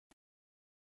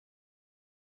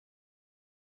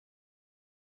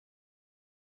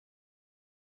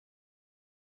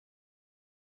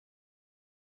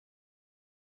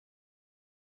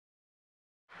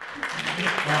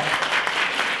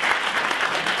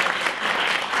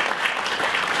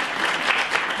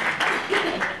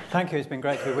Thank you, it's been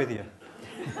great to be with you.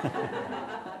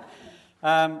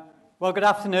 Well, good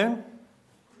afternoon.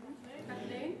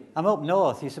 I'm up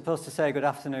north, you're supposed to say good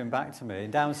afternoon back to me.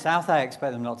 Down south, I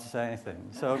expect them not to say anything.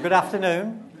 So, good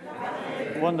afternoon.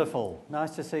 Wonderful.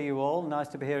 Nice to see you all. Nice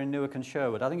to be here in Newark and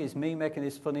Sherwood. I think it's me making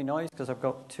this funny noise because I've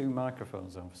got two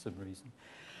microphones on for some reason.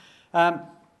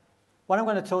 What I'm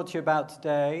going to talk to you about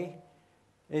today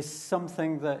is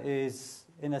something that is,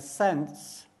 in a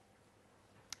sense,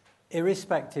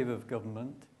 irrespective of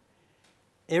government,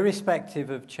 irrespective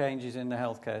of changes in the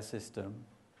healthcare system.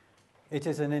 It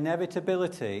is an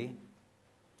inevitability,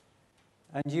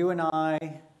 and you and I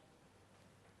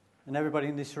and everybody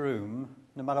in this room,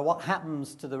 no matter what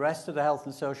happens to the rest of the health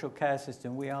and social care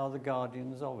system, we are the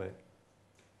guardians of it.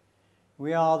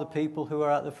 We are the people who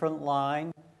are at the front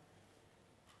line,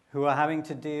 who are having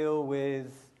to deal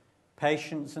with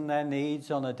patients and their needs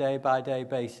on a day-by-day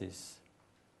basis.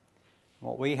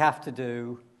 What we have to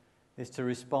do is to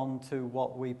respond to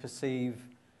what we perceive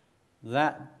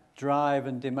that drive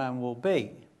and demand will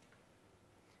be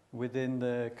within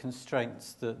the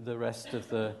constraints that the rest of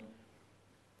the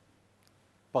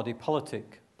body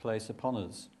politic place upon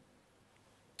us.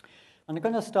 And I'm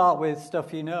going to start with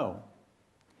stuff you know,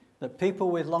 that people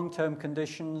with long-term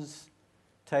conditions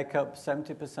take up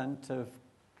 70% of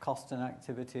cost and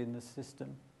activity in the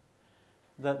system,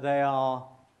 that they are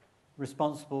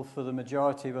responsible for the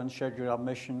majority of unscheduled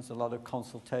admissions, a lot of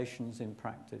consultations in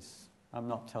practice. I'm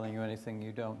not telling you anything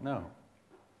you don't know.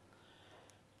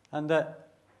 And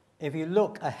that if you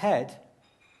look ahead,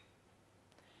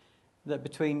 that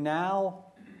between now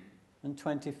and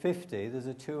 2050, there's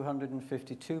a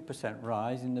 252%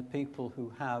 rise in the people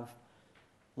who have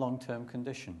long-term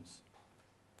conditions.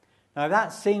 Now,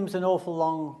 that seems an awful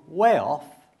long way off.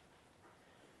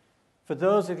 For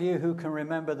those of you who can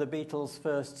remember the Beatles'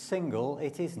 first single,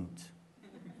 it isn't.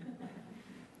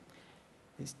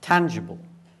 It's tangible.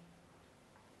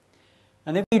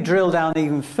 And if you drill down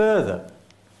even further,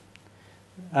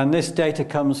 and this data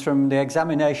comes from the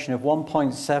examination of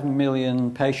 1.7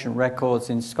 million patient records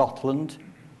in Scotland,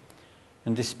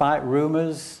 and despite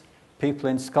rumours, people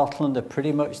in Scotland are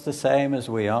pretty much the same as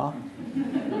we are,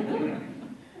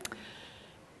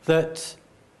 that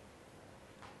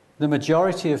the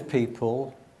majority of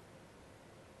people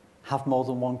have more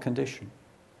than one condition.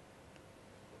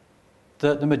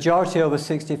 That the majority over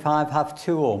 65 have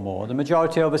two or more. The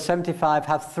majority over 75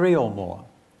 have three or more.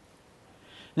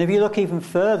 And if you look even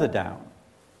further down,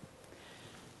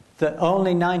 that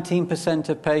only 19%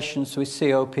 of patients with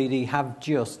COPD have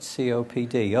just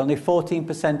COPD. Only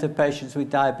 14% of patients with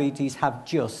diabetes have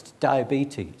just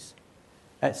diabetes,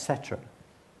 etc.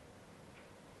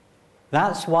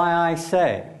 That's why I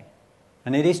say,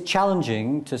 and it is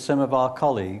challenging to some of our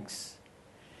colleagues,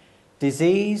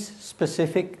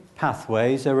 disease-specific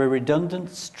pathways are a redundant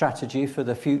strategy for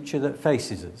the future that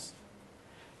faces us.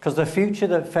 Because the future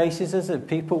that faces us are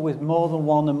people with more than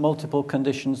one and multiple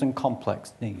conditions and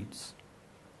complex needs.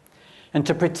 And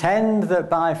to pretend that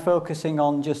by focusing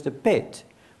on just a bit,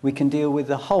 we can deal with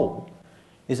the whole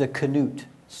is a Canute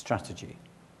strategy.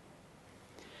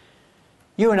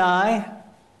 You and I,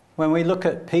 when we look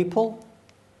at people,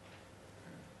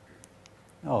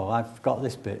 I've got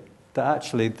this bit, that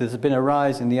actually there's been a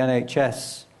rise in the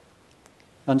NHS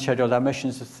unscheduled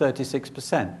admissions of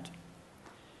 36%.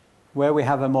 Where we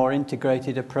have a more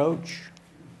integrated approach,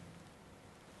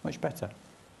 much better,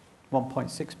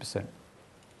 1.6%.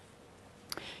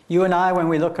 You and I, when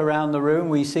we look around the room,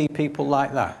 we see people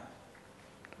like that.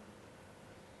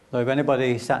 Though if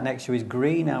anybody sat next to you is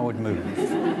green, I would move.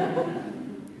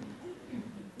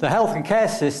 The health and care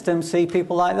system see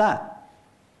people like that.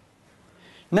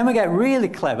 And then we get really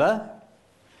clever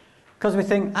because we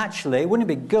think, actually, wouldn't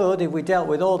it be good if we dealt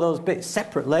with all those bits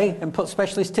separately and put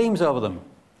specialist teams over them?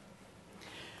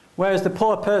 Whereas the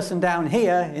poor person down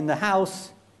here in the house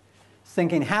is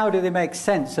thinking, how do they make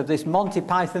sense of this Monty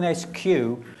Python-esque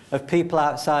queue of people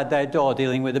outside their door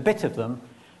dealing with a bit of them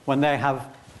when they have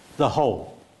the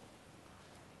whole?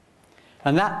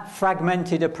 And that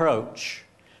fragmented approach,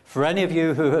 for any of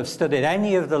you who have studied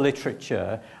any of the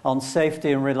literature on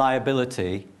safety and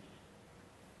reliability,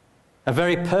 a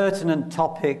very pertinent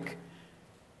topic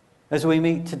as we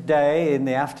meet today in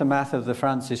the aftermath of the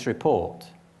Francis report,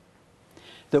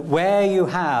 that where you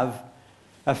have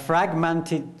a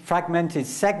fragmented,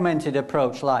 segmented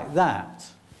approach like that,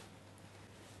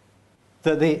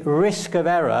 that the risk of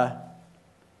error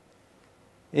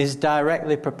is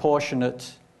directly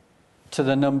proportionate to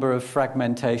the number of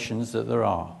fragmentations that there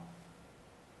are.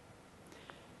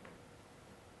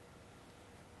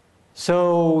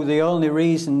 So the only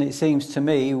reason it seems to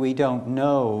me we don't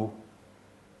know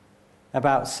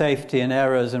about safety and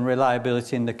errors and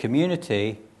reliability in the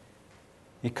community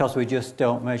because we just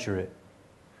don't measure it.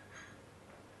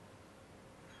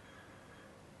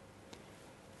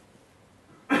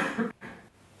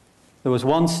 There was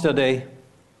one study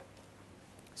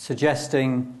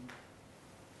suggesting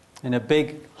in a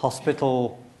big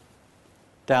hospital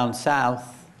down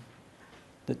south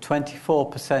that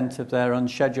 24% of their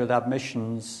unscheduled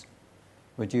admissions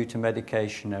were due to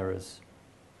medication errors.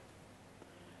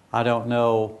 I don't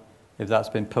know if that's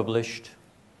been published,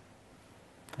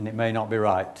 and it may not be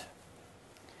right.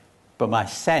 But my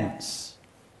sense,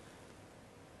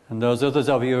 and those others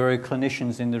of you who are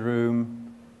clinicians in the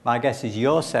room, my guess is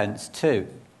your sense too,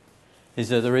 is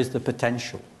that there is the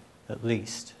potential, at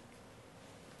least.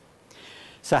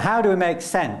 So how do we make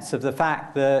sense of the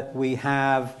fact that we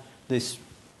have this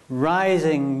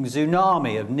rising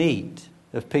tsunami of need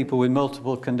of people with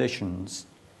multiple conditions,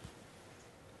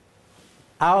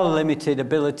 our limited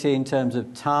ability in terms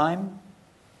of time,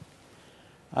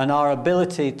 and our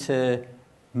ability to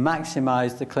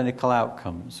maximize the clinical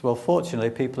outcomes? Well, fortunately,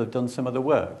 people have done some of the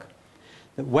work.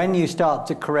 That when you start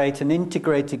to create an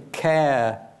integrated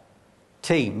care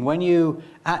team, when you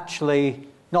actually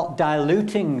not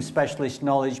diluting specialist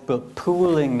knowledge, but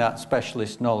pooling that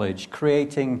specialist knowledge,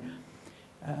 creating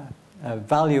a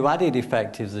value-added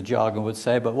effect, is the jargon would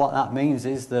say, but what that means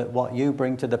is that what you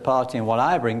bring to the party and what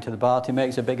I bring to the party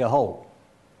makes a bigger whole.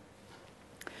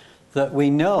 That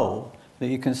we know that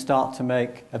you can start to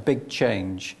make a big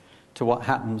change to what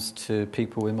happens to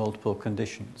people with multiple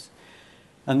conditions.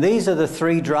 And these are the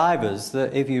three drivers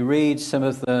that if you read some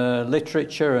of the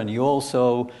literature and you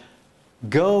also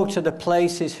go to the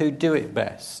places who do it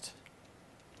best,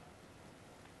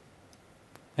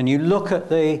 and you look at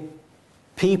the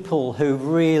people who've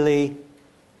really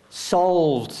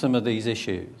solved some of these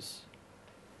issues,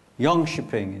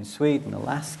 Jönköping in Sweden,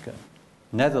 Alaska,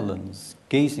 Netherlands,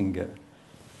 Giesinger,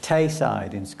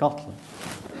 Tayside in Scotland,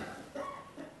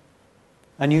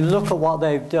 and you look at what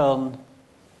they've done,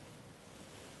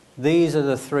 these are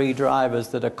the three drivers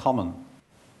that are common.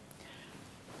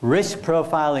 Risk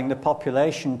profiling the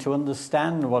population to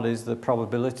understand what is the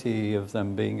probability of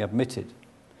them being admitted.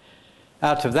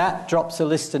 Out of that drops a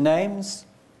list of names.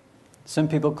 Some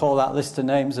people call that list of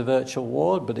names a virtual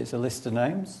ward, but it's a list of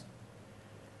names.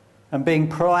 And being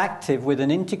proactive with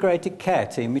an integrated care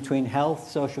team between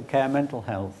health, social care, mental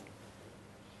health.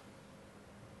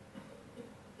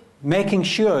 Making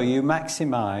sure you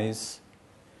maximize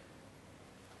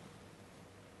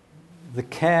the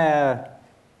care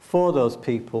for those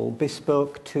people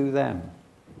bespoke to them.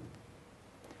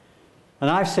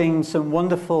 And I've seen some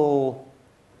wonderful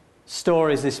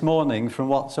stories this morning from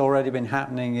what's already been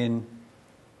happening in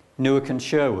Newark and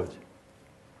Sherwood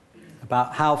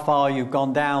about how far you've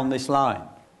gone down this line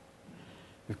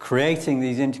of creating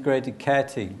these integrated care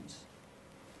teams,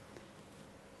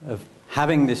 of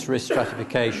having this risk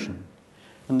stratification.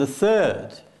 And the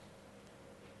third,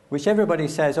 which everybody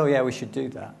says, oh yeah, we should do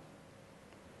that,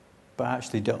 but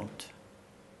actually don't,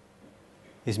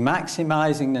 is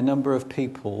maximizing the number of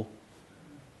people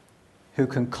who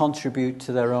can contribute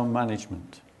to their own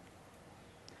management.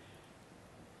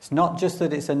 It's not just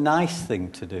that it's a nice thing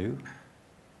to do,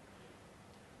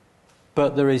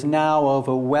 but there is now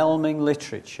overwhelming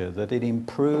literature that it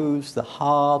improves the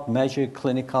hard measured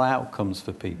clinical outcomes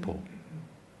for people.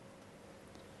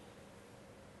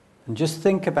 And just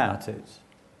think about it.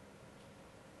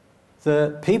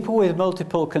 The people with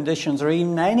multiple conditions, or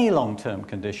even any long-term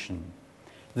condition,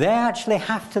 they actually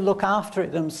have to look after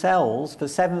it themselves for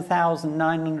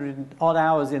 7,900 odd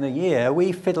hours in a year.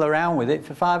 We fiddle around with it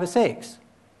for 5 or 6.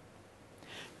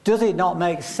 Does it not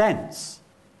make sense,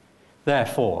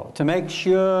 therefore, to make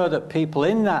sure that people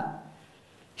in that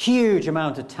huge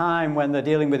amount of time when they're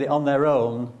dealing with it on their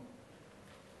own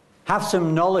have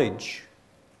some knowledge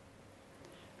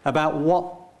about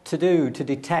what to do to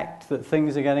detect that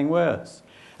things are getting worse,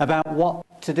 about what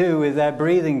to do if their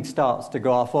breathing starts to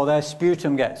go off or their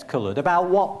sputum gets coloured, about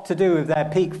what to do if their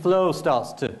peak flow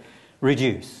starts to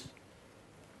reduce?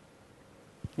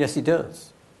 Yes, it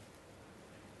does.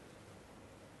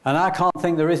 And I can't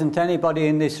think there isn't anybody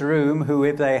in this room who,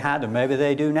 if they had, and maybe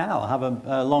they do now, have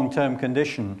a long-term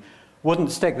condition,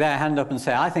 wouldn't stick their hand up and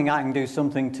say, I think I can do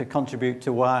something to contribute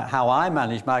to how I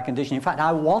manage my condition. In fact,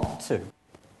 I want to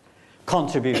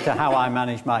contribute to how I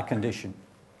manage my condition.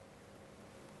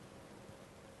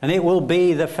 And it will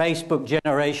be the Facebook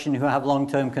generation who have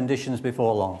long-term conditions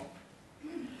before long.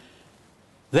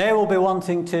 They will be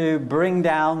wanting to bring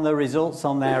down the results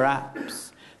on their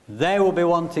apps. They will be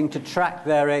wanting to track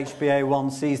their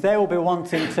HbA1cs. They will be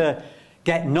wanting to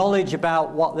get knowledge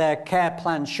about what their care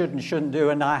plan should and shouldn't do.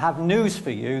 And I have news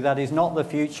for you, that is not the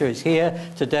future. It's here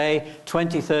today,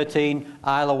 2013,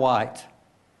 Isle of Wight.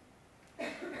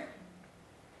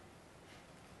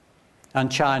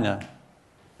 And China,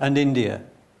 and India,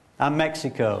 and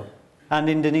Mexico, and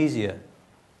Indonesia.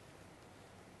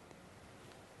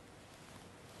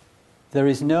 There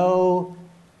is no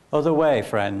other way,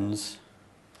 friends,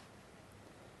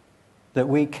 that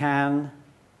we can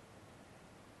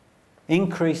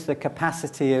increase the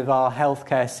capacity of our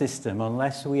healthcare system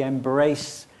unless we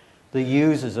embrace the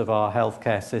users of our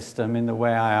healthcare system in the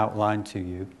way I outlined to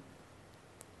you.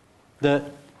 That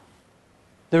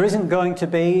there isn't going to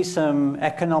be some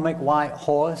economic white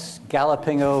horse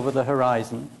galloping over the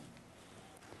horizon.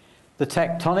 The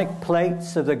tectonic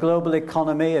plates of the global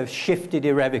economy have shifted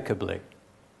irrevocably.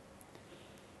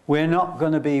 We're not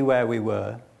going to be where we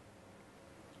were.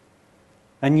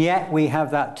 And yet we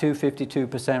have that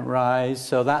 252% rise,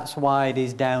 so that's why it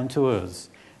is down to us,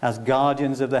 as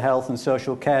guardians of the health and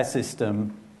social care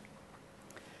system,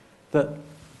 that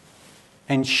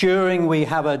ensuring we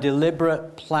have a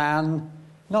deliberate plan,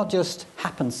 not just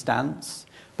happenstance,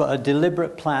 but a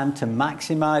deliberate plan to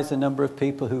maximise the number of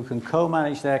people who can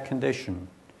co-manage their condition,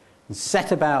 and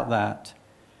set about that,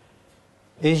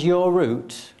 is your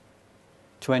route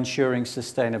to ensuring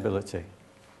sustainability.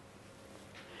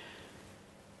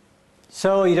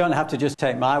 So you don't have to just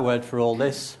take my word for all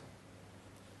this.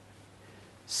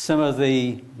 Some of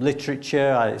the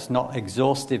literature, it's not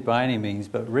exhaustive by any means,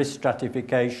 but risk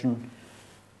stratification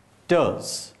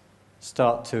does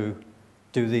start to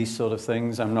do these sort of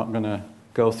things. I'm not going to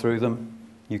go through them.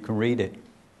 You can read it.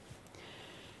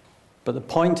 But the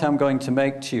point I'm going to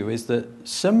make to you is that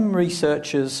some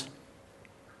researchers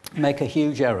make a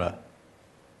huge error.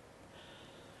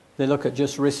 They look at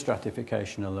just risk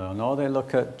stratification alone, or they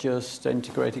look at just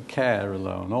integrated care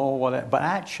alone, or whatever. But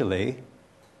actually,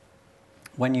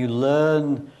 when you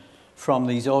learn from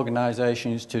these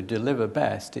organisations to deliver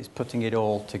best, it's putting it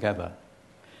all together.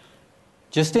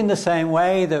 Just in the same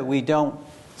way that we don't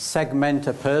segment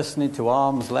a person into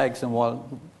arms, legs, and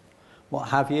what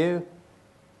have you,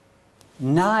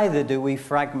 neither do we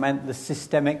fragment the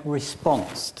systemic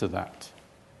response to that.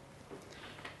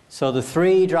 So the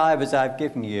three drivers I've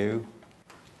given you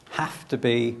have to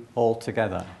be all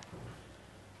together.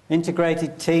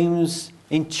 Integrated teams,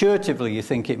 intuitively you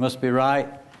think it must be right.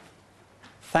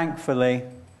 Thankfully,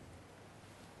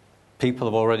 people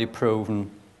have already proven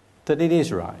that it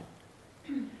is right.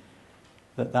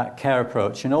 That care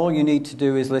approach. And all you need to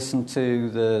do is listen to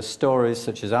the stories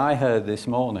such as I heard this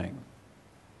morning,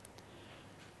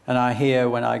 and I hear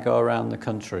when I go around the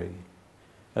country,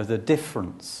 of the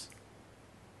difference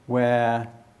where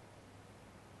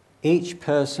each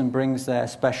person brings their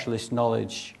specialist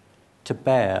knowledge to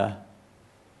bear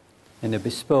in a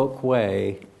bespoke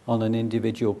way on an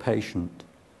individual patient.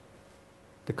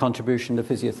 The contribution the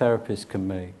physiotherapist can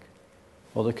make,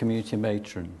 or the community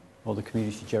matron, or the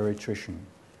community geriatrician.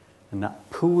 And that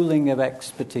pooling of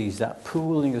expertise, that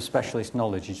pooling of specialist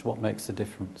knowledge is what makes the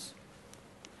difference.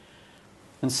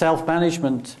 And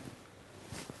self-management,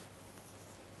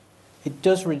 it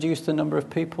does reduce the number of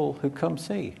people who come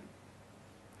see.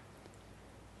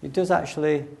 It does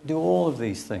actually do all of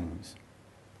these things.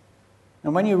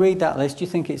 And when you read that list, you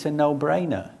think it's a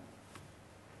no-brainer.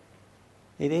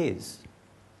 It is.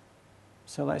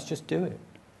 So let's just do it.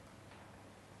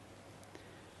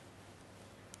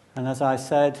 And as I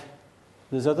said,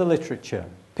 there's other literature.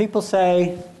 People say,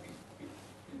 and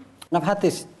I've had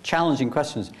this challenging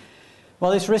questions,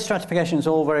 well, this risk stratification is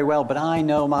all very well, but I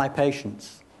know my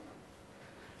patients.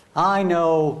 I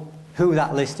know who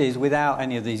that list is without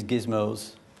any of these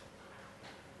gizmos.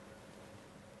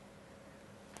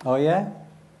 Oh, yeah?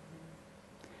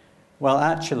 Well,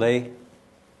 actually,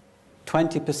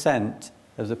 20%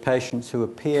 of the patients who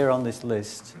appear on this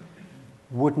list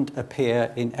wouldn't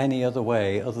appear in any other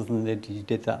way other than that you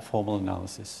did that formal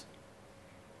analysis.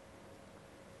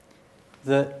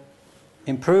 That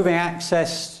improving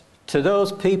access to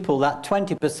those people, that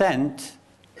 20%,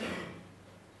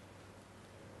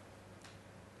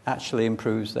 actually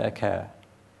improves their care.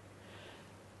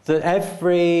 That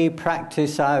every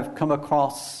practice I've come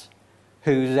across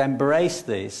who's embraced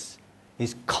this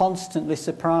is constantly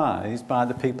surprised by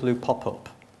the people who pop up.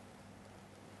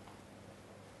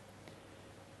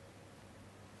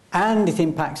 And it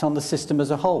impacts on the system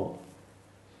as a whole.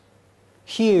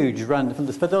 Huge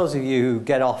for those of you who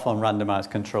get off on randomized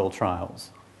controlled trials.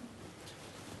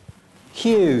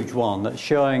 Huge one that's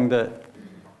showing that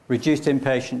reduced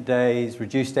inpatient days,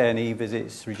 reduced A&E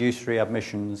visits, reduced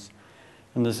readmissions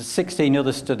And there's 16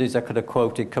 other studies I could have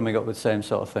quoted coming up with the same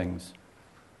sort of things.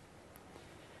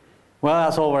 Well,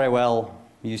 that's all very well,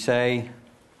 you say,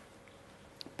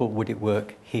 but would it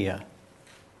work here?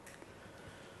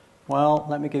 Well,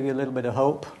 let me give you a little bit of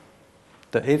hope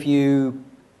that if you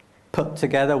put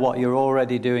together what you're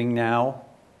already doing now,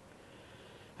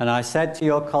 and I said to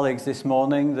your colleagues this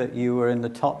morning that you were in the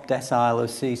top decile of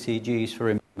CCGs for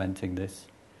implementing this.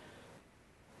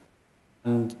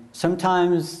 And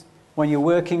sometimes when you're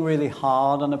working really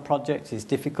hard on a project, it's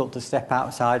difficult to step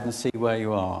outside and see where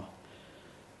you are.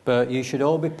 But you should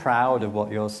all be proud of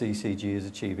what your CCG is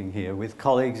achieving here, with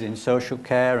colleagues in social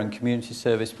care and community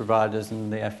service providers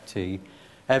and the FT,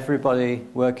 everybody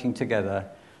working together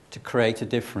to create a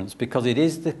difference, because it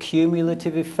is the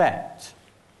cumulative effect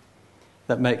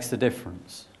that makes the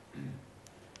difference.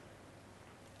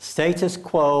 Status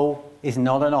quo is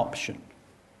not an option.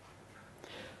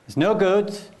 It's no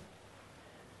good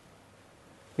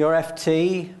your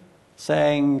FT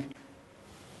saying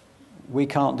we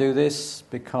can't do this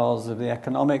because of the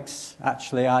economics.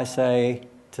 Actually, I say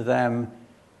to them,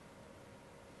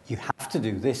 you have to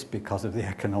do this because of the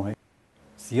economics.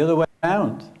 It's the other way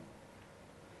around.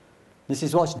 This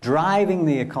is what's driving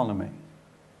the economy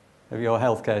of your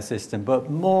healthcare system. But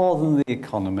more than the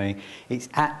economy, it's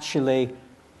actually,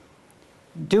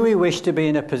 do we wish to be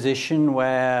in a position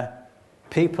where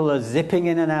people are zipping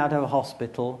in and out of a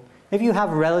hospital? If you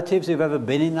have relatives who've ever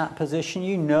been in that position,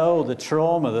 you know the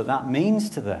trauma that that means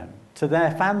to them, to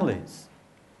their families.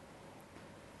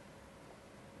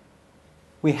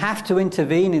 We have to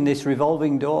intervene in this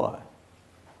revolving door.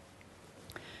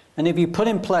 And if you put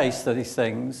in place these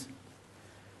things,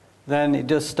 then it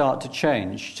does start to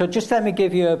change. So just let me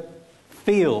give you a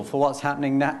feel for what's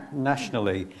happening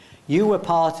nationally. You were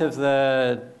part of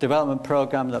the development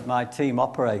program that my team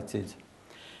operated.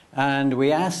 And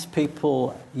we asked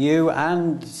people, you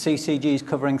and CCGs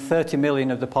covering 30 million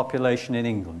of the population in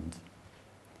England.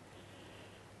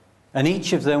 And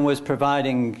each of them was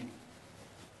providing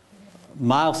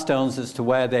milestones as to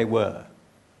where they were.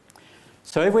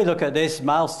 So if we look at this,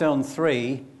 milestone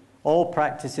 3, all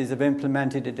practices have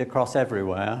implemented it across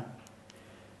everywhere.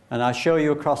 And I show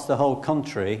you across the whole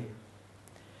country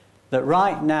that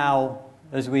right now,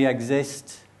 as we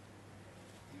exist,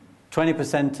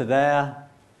 20% are there,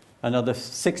 another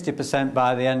 60%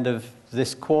 by the end of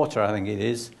this quarter, I think it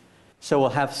is. So we'll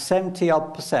have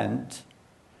 70-odd%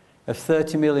 of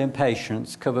 30 million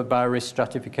patients covered by risk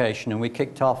stratification, and we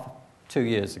kicked off 2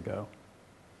 years ago.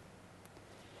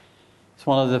 It's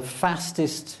one of the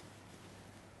fastest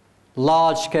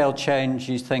large-scale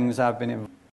changes things I've been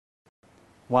involved in,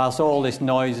 whilst all this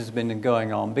noise has been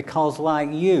going on, because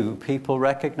like you, people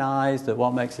recognise that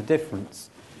what makes a difference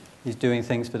is doing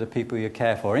things for the people you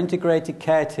care for. Integrated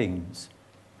care teams,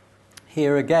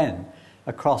 here again,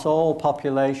 across all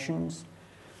populations,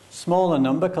 smaller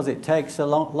number because it takes a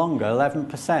lot longer,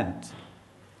 11%.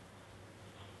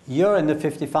 You're in the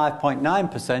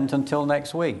 55.9% until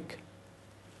next week.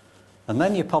 And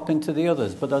then you pop into the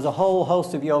others, but there's a whole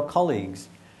host of your colleagues.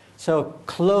 So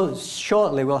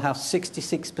shortly we'll have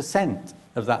 66%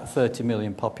 of that 30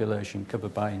 million population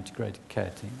covered by integrated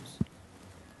care teams.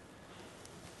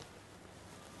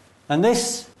 And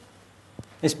this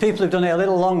is people who've done it a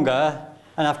little longer,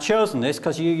 and I've chosen this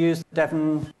because you use the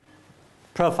Devon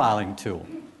profiling tool.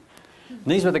 And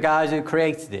these were the guys who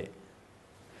created it.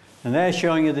 And they're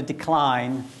showing you the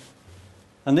decline.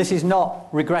 And this is not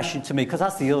regression to mean, because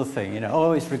that's the other thing, you know,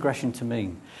 oh, it's regression to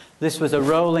mean. This was a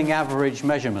rolling average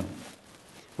measurement,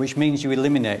 which means you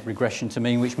eliminate regression to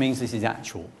mean, which means this is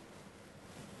actual.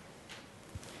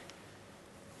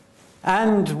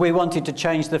 And we wanted to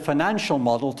change the financial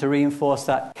model to reinforce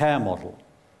that care model.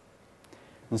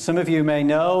 And some of you may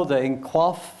know that in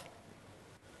QIPP,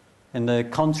 in the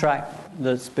contract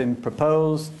that's been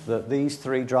proposed, that these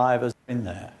 3 drivers are in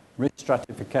there. Risk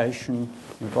stratification,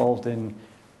 involved in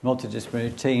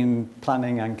multidisciplinary team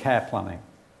planning and care planning.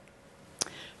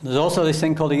 There's also this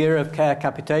thing called the Year of Care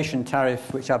capitation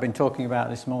tariff, which I've been talking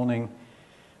about this morning,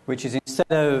 which is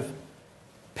instead of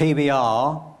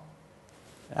PBR,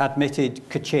 admitted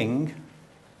ka-ching,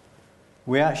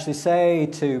 we actually say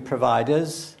to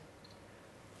providers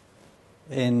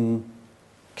in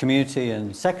community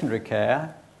and secondary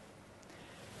care,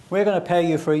 we're going to pay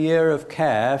you for a year of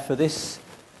care for this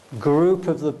group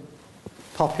of the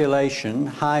population,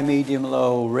 high, medium,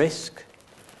 low risk,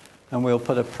 and we'll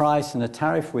put a price and a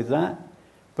tariff with that,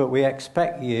 but we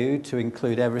expect you to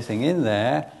include everything in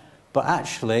there, but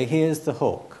actually here's the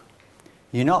hook.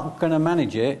 You're not going to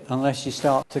manage it unless you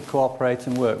start to cooperate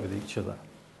and work with each other.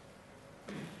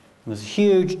 And there's a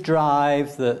huge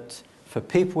drive that for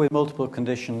people with multiple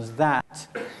conditions, that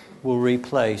will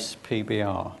replace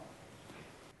PBR.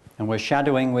 And we're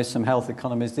shadowing with some health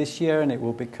economies this year, and it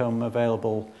will become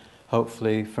available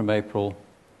hopefully from April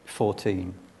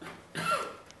 14.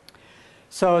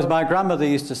 So as my grandmother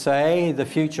used to say, the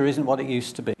future isn't what it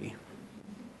used to be,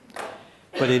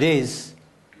 but it is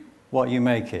what you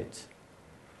make it.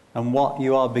 And what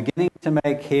you are beginning to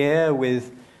make here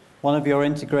with one of your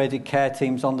integrated care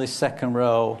teams on this second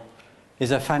row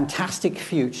is a fantastic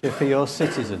future for your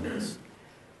citizens.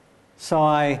 So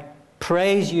I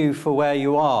praise you for where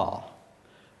you are,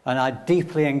 and I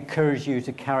deeply encourage you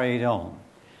to carry it on,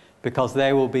 because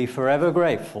they will be forever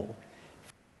grateful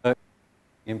for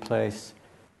in place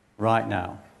right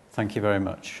now. Thank you very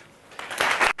much.